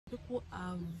People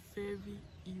are very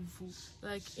evil.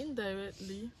 Like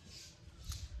indirectly,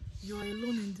 you are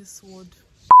alone in this world.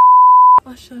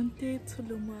 Ashante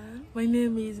Tuluman. My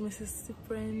name is Mrs.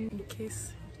 Cyprian, in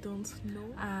case you don't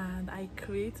know, and I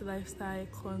create lifestyle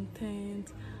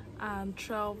content and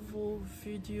travel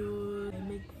videos. I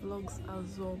make vlogs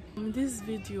as well. In this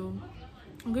video,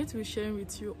 I'm going to be sharing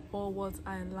with you all what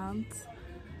I learned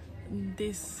in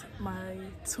this my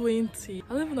 20.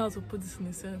 I don't even know how to put this in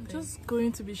a sentence. I'm just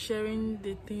going to be sharing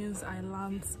the things I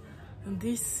learned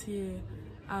this year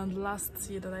and last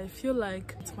year that I feel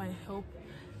like it might help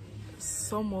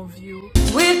some of you.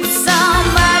 With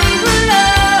somebody who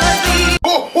loves me.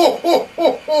 Ho, ho, ho,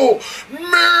 ho, ho.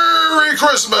 Merry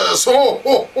Christmas. Ho,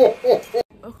 ho, ho, ho, ho.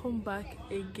 Welcome back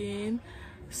again.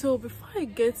 So before I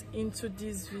get into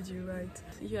this video, right,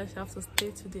 you guys have to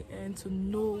stay to the end to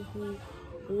know who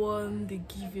won the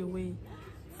giveaway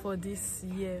for this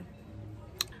year.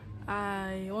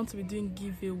 I want to be doing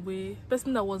giveaway. The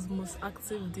person that was most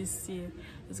active this year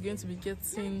is going to be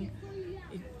getting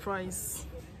a prize.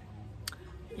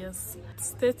 Yes,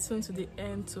 stay tuned to the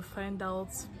end to find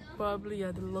out. Probably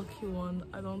you're the lucky one,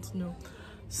 I don't know.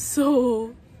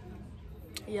 So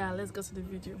yeah, let's go to the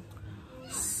video.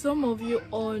 Some of you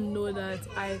all know that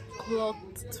I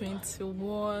clocked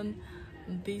 21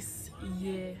 this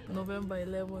year, November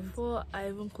 11th. Before I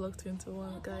even clocked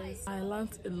 21, guys, I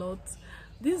learned a lot.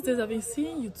 These days I've been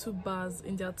seeing YouTubers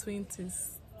in their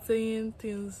 20s saying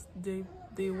things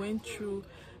they went through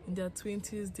in their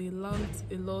 20s. They learned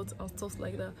a lot and stuff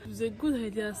like that. It's a good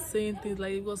idea saying things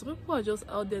like, because some people are just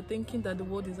out there thinking that the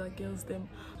world is against them.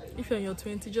 If you're in your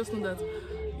 20s, just know that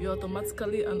you're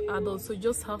automatically an adult, so you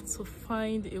just have to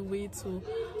find a way to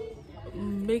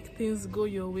make things go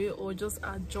your way, or just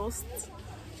adjust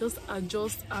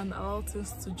and allow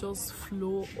things to just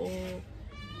flow, or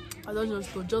I don't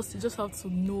just know, you just have to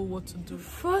know what to do.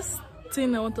 First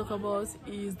thing I want to talk about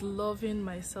is loving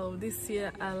myself. This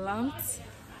year I learned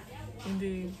in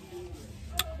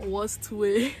the worst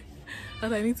way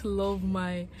that I need to love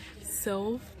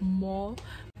myself more.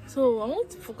 So I want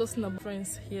to focus on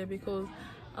friends here, because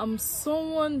I'm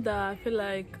someone that I feel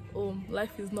like, oh,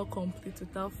 life is not complete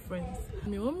without friends.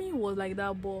 My mommy was like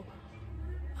that, but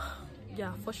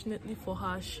yeah, fortunately for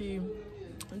her, she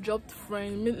dropped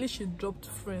friends. Immediately she dropped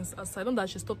friends aside. Not that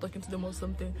she stopped talking to them or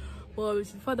something, but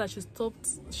with the fact that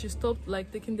she stopped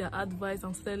like taking their advice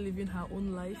and started living her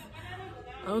own life.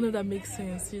 I don't know if that makes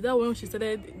sense. See, that when she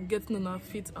started getting on her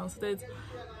feet and started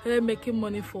making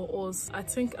money for us, I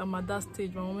think I'm at that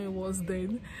stage my mommy was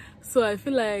then. So I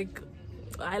feel like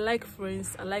I like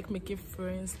friends, I like making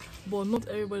friends, but not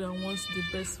everybody wants the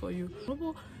best for you.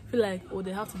 People feel like, oh,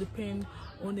 they have to depend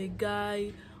on a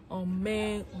guy, on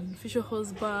men, on future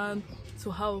husband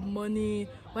to have money.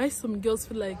 Why some girls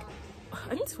feel like,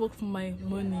 I need to work for my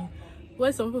money?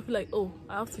 Why some people feel like, oh,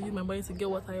 I have to use my body to get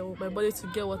what I want, my body to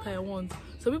get what I want.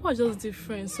 So people are just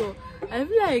different. So I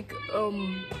feel like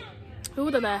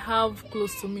people that I have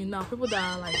close to me now, people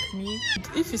that are like me,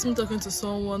 if you see me talking to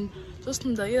someone, just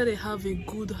know that either they have a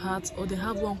good heart or they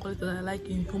have one quality that I like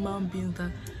in human beings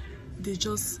that they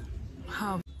just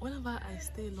have. Whenever I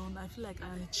stay alone, I feel like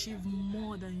I achieve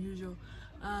more than usual.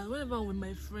 And whenever I'm with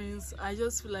my friends, I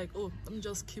just feel like, oh, let me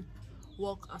just keep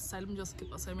work aside, let me just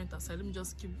keep assignment aside, let me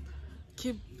just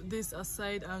keep this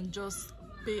aside and just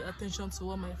pay attention to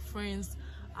what my friends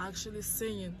are actually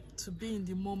saying, to be in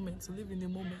the moment, to live in the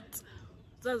moment.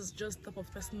 That's just the type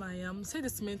of person I am. I say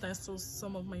this many times to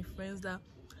some of my friends that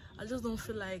I just don't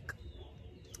feel like,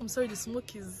 I'm sorry, the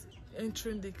smoke is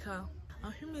entering the car.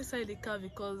 I'm him inside the car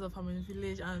because of I'm in the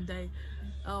village and they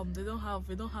don't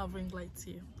have ring lights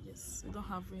here. Yes, we don't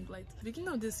have ring lights. Beginning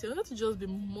of this year, I want to just be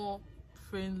more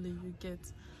friendly. You get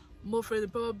more friendly.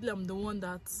 Probably I'm the one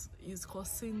that is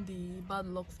causing the bad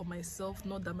luck for myself.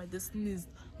 Not that my destiny is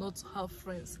not to have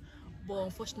friends, but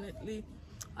unfortunately,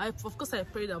 of course I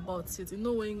prayed about it. You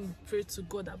know, when you pray to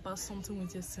God about something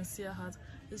with your sincere heart,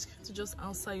 it's going to just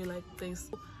answer you like this.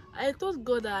 I told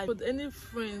God that with any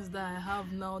friends that I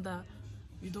have now that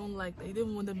you don't like, that you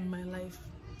don't want them in my life,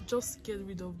 just get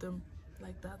rid of them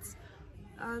like that.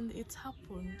 And it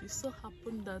happened. It so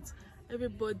happened that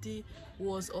everybody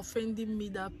was offending me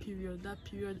that period,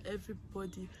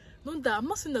 everybody. Not that I'm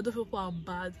not saying that those people are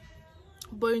bad,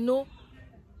 but you know,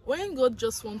 when God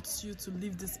just wants you to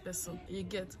leave this person, you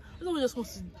get, God just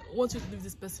wants you to leave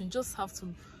this person, you just have to,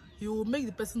 you will make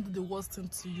the person do the worst thing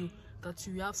to you, that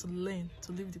you have to learn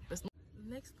to leave the person.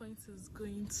 The next point is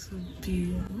going to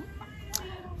be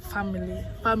family.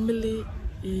 Family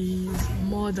is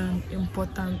more than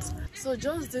important. So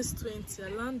just this 20, I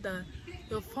learned that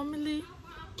your family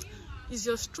is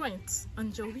your strength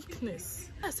and your weakness.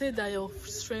 I say that your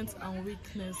strength and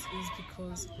weakness is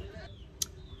because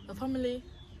the family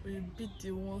will be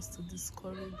the ones to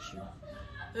discourage you.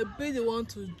 They'll be the one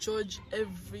to judge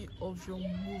every of your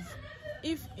move.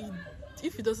 If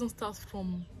it doesn't start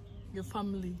from your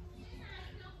family,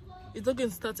 it's not going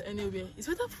to start anywhere. It's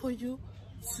better for you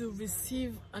to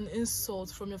receive an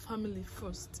insult from your family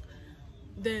first,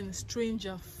 then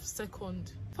stranger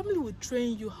second. Family will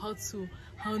train you how to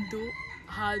handle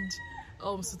hard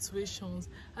situations.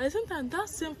 At the same time, that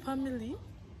same family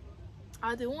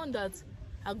are the one that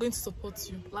are going to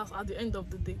support you last at the end of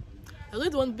the day. Are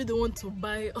going to be the one to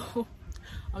buy.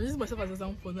 I'm using myself as an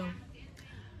example now.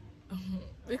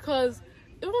 Because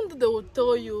even though they will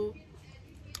tell you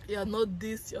you're not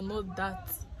this, you're not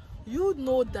that, you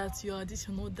know that you are this,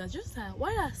 you're not that. Just like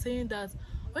why they are saying that,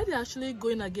 why they're actually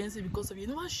going against it because of you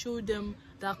never show them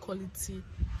that quality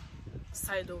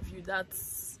side of you, that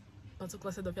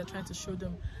particular side of you are trying to show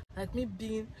them. Like me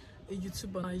being a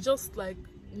YouTuber, it's just like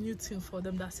new thing for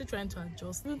them. They're still trying to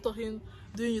adjust. Even doing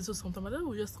YouTube sometimes, my dad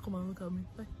will just come and look at me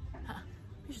like,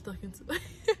 who's she talking to?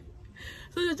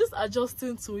 So they're just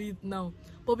adjusting to it now.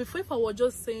 But before, if I was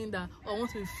just saying that I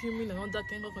want to be filming and all that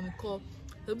kind of on the call,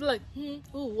 they'll be like, who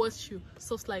will watch you?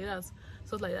 Stuff like that.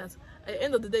 At the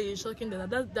end of the day, you're shocking them.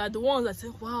 They're the ones that say,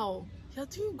 wow, you're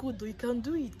doing good though, you can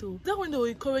do it though. Then when they will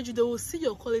encourage you, they will see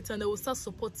your quality and they will start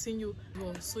supporting you.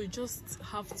 So you just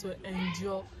have to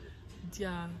endure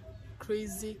their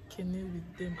crazy canoe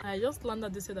with them. I just learned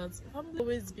that they say that family will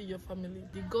always be your family.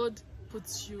 The God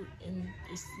puts you in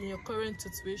your current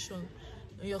situation,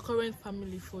 in your current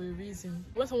family for a reason.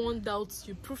 When someone doubts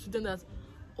you, prove to them that,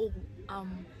 oh,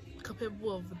 I'm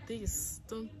capable of this.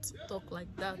 Don't talk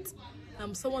like that.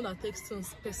 I'm someone that takes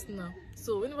things personal.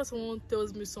 So whenever someone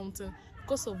tells me something,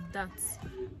 because of that,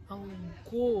 I'll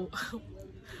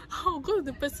go to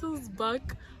the person's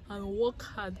back and work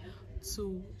hard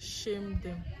to shame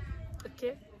them.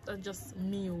 Okay, that's just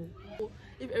me.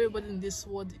 If everybody in this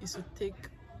world is to take,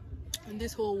 in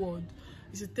this whole world,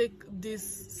 is to take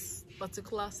this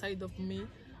particular side of me,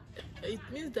 it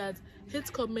means that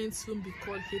hate comments won't be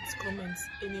called hate comments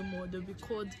anymore. They'll be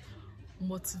called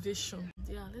motivation.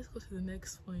 Yeah, let's go to the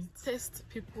next point. Test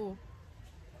people.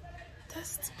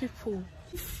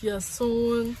 If you're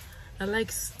someone that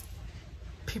likes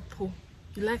people,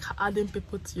 you like adding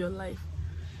people to your life,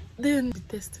 then be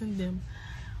testing them.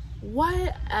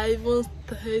 Why I even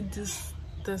started this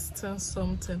testing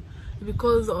something?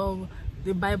 Because of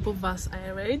the Bible verse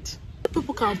I read.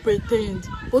 People can pretend,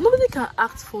 but nobody can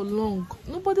act for long.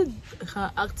 Nobody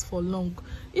can act for long.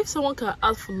 If someone can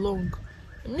act for long,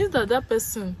 it means that that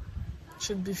person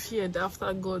should be feared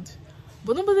after God.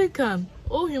 But nobody can.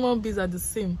 All human beings are the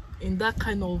same in that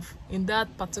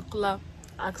particular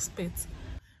aspect.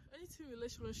 Anything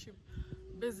relationship,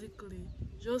 basically,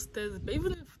 just test. But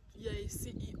even if you're a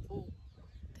CEO,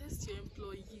 test your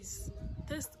employees.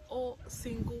 Test all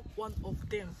single one of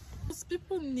them. Because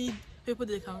people need people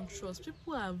they can trust.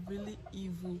 People are really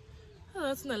evil.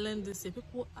 That's what I learned this year.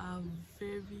 People are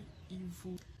very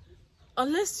evil.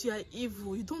 Unless you are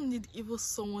evil, you don't need evil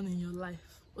someone in your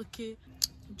life. Okay,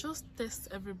 just test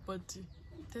everybody.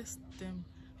 Test them.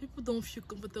 People don't feel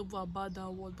comfortable about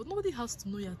that word, but nobody has to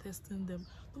know you're testing them.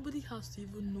 Nobody has to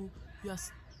even know you are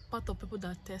part of people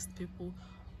that test people.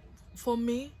 For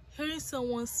me, hearing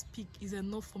someone speak is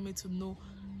enough for me to know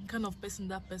the kind of person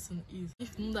that person is.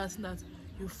 If you know that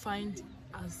you find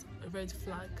as a red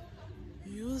flag,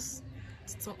 use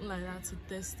something like that to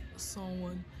test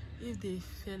someone. If they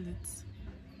fail it,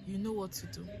 you know what to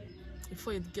do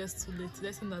before it gets too late.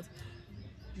 Let's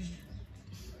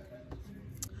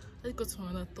go to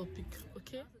another topic,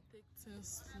 okay? To take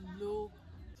things slow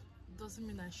doesn't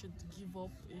mean I should give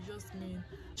up. It just means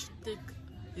I should take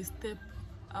a step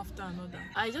after another.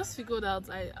 I just figured out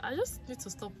I just need to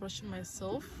stop rushing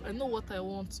myself. I know what I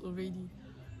want already,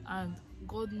 and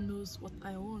God knows what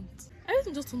I want.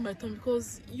 Everything just on my time,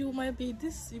 because you might be in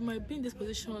this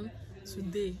position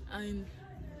today, and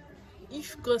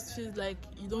if God feels like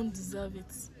you don't deserve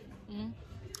it,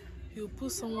 he'll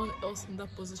put someone else in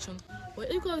that position.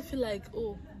 But if God feel like,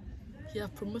 oh, he has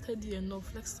promoted you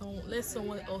enough, let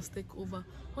someone else take over.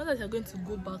 Not that you're going to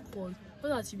go backward, not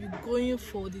that you'll be going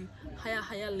for the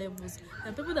higher levels.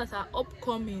 And people that are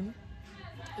upcoming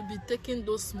will be taking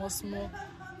those small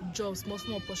jobs, small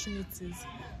opportunities.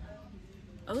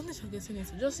 I don't think you're getting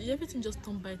it. Just everything just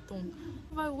turn by turn.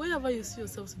 Wherever you see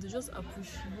yourself today, just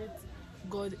appreciate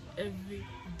God every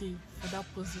day for that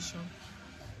position.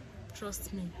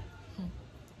 Trust me.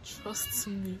 Trust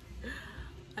me.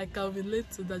 I can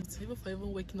relate to that. Even for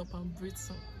waking up and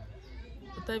breathing,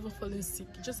 without even falling sick,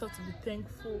 you just have to be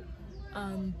thankful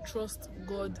and trust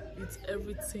God with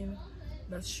everything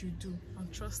that you do.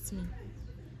 And trust me,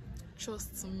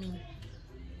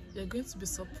 you're going to be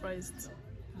surprised.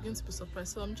 You're going to be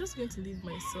surprised. So I'm just going to leave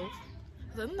myself,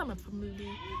 because I know that my family,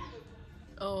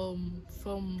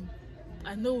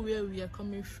 I know where we are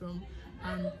coming from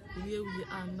and where we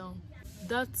are now.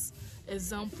 That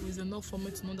example is enough for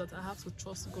me to know that I have to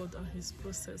trust God and His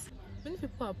process. Many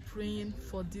people are praying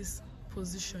for this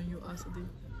position you are today.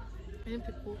 Many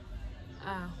people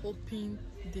are hoping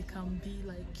they can be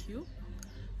like you.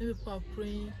 Many people are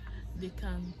praying they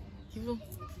can even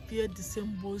bear the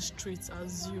same bold traits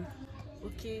as you.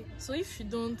 Okay, so if you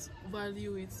don't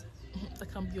value it, I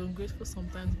can be ungrateful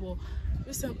sometimes. But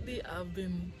recently I've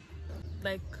been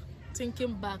like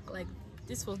thinking back, like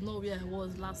this was not where I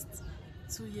was last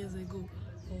 2 years ago,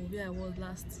 or where I was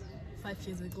last 5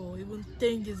 years ago, or even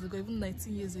 10 years ago, even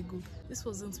 19 years ago. This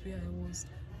wasn't where I was,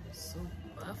 so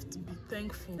I have to be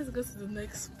thankful. Let's go to the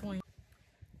next point.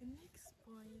 The next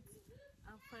point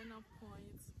and final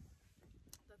point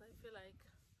that I feel like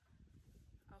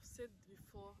I've said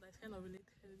before, that's kind of related,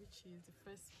 which is the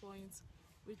first point,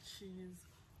 which is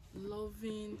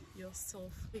loving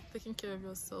yourself, taking care of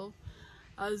yourself.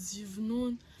 As you've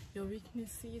known your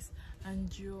weaknesses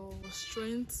and your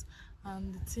strengths,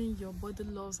 and the thing your body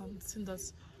loves and the thing that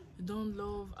you don't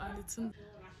love, and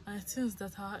the things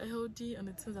that are healthy and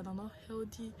the things that are not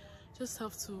healthy, you just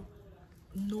have to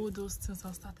know those things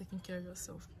and start taking care of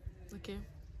yourself. Okay,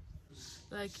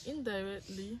 like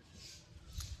indirectly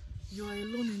you are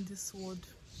alone in this world.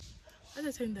 I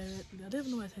don't say indirectly, I don't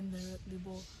even know what I say indirectly,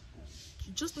 but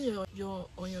you just know you're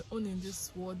on your own in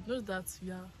this world. Not that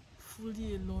you are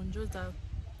fully alone, just that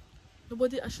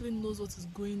nobody actually knows what is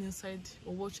going inside,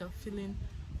 or what you're feeling,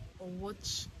 or what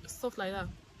stuff like that.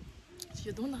 So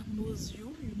you're the one that knows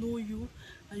you, you know you,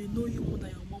 and you know you more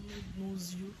than your mom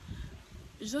knows you.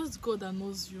 It's just God that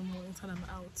knows you more inside and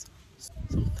out.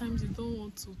 Sometimes you don't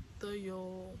want to tell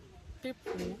your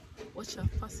people what you're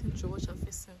passing through, what you're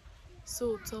facing.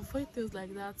 So to avoid things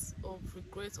like that, of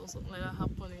regret or something like that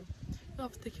happening, you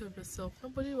have to take care of yourself.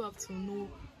 Nobody will have to know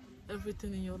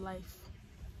everything in your life.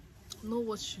 Know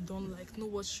what you don't like, know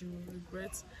what you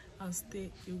regret, and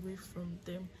stay away from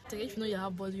them. If you know you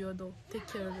have body odor, take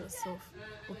care of yourself.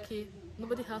 Okay,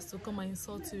 nobody has to come and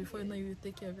insult you before you know you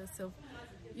take care of yourself.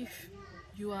 If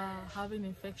you are having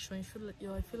infection, you feel like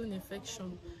you are feeling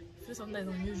infection, you feel something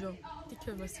that is unusual, take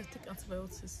care of yourself, take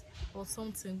antibiotics or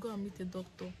something, go and meet a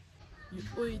doctor. You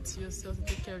owe it to yourself to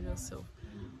take care of yourself.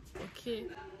 Okay,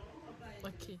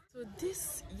 so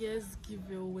this year's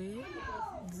giveaway,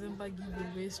 December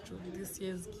giveaway stroke, this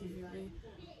year's giveaway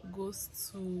goes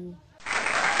to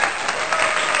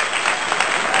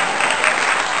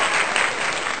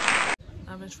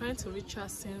I've been trying to reach her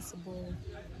since, but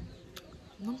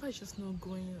number is just not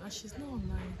going and she's not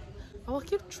online. I will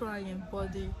keep trying,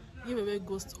 but the giveaway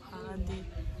goes to her, and the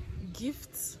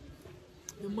gifts,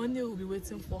 the money will be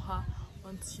waiting for her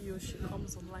until she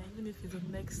comes online, even if it's the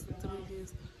next 3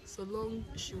 days. So long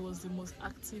she was the most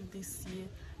active this year,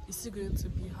 it's still going to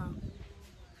be her.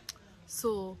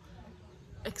 So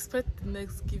expect the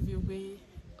next giveaway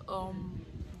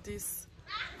this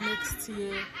next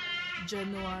year,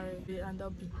 January, and I'll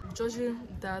be judging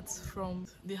that from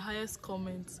the highest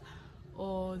comments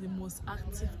or the most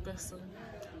active person,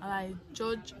 and I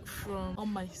judge from all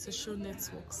my social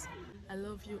networks. I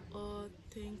love you all.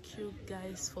 Thank you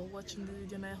guys for watching the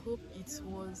video, and I hope it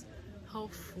was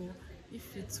helpful.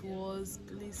 If it was,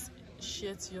 please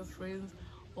share to your friends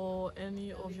or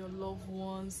any of your loved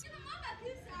ones,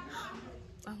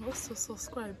 and also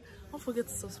subscribe. Don't forget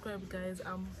to subscribe, guys.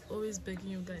 I'm always begging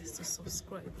you guys to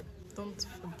subscribe. Don't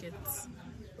forget.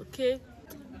 Okay,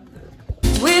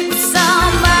 with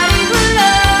somebody who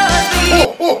loves me.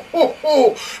 Ho, ho, ho,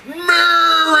 ho!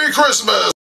 Merry Christmas!